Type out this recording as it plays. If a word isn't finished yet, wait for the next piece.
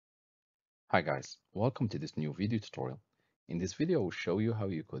Hi guys, welcome to this new video tutorial. In this video, I will show you how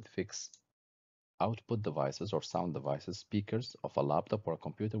you could fix output devices or sound devices, speakers of a laptop or a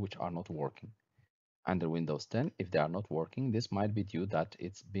computer which are not working. Under Windows 10, if they are not working, this might be due that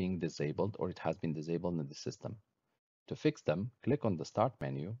it's being disabled or it has been disabled in the system. To fix them, click on the Start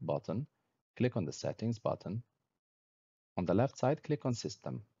menu button, click on the Settings button. On the left side, click on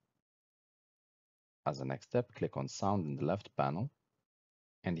System. As a next step, click on Sound in the left panel,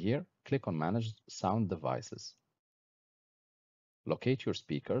 and here, click on Manage Sound Devices. Locate your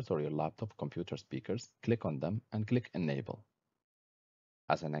speakers or your laptop computer speakers, click on them and click Enable.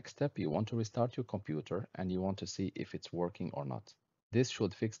 As a next step, you want to restart your computer and you want to see if it's working or not. This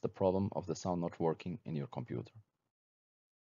should fix the problem of the sound not working in your computer.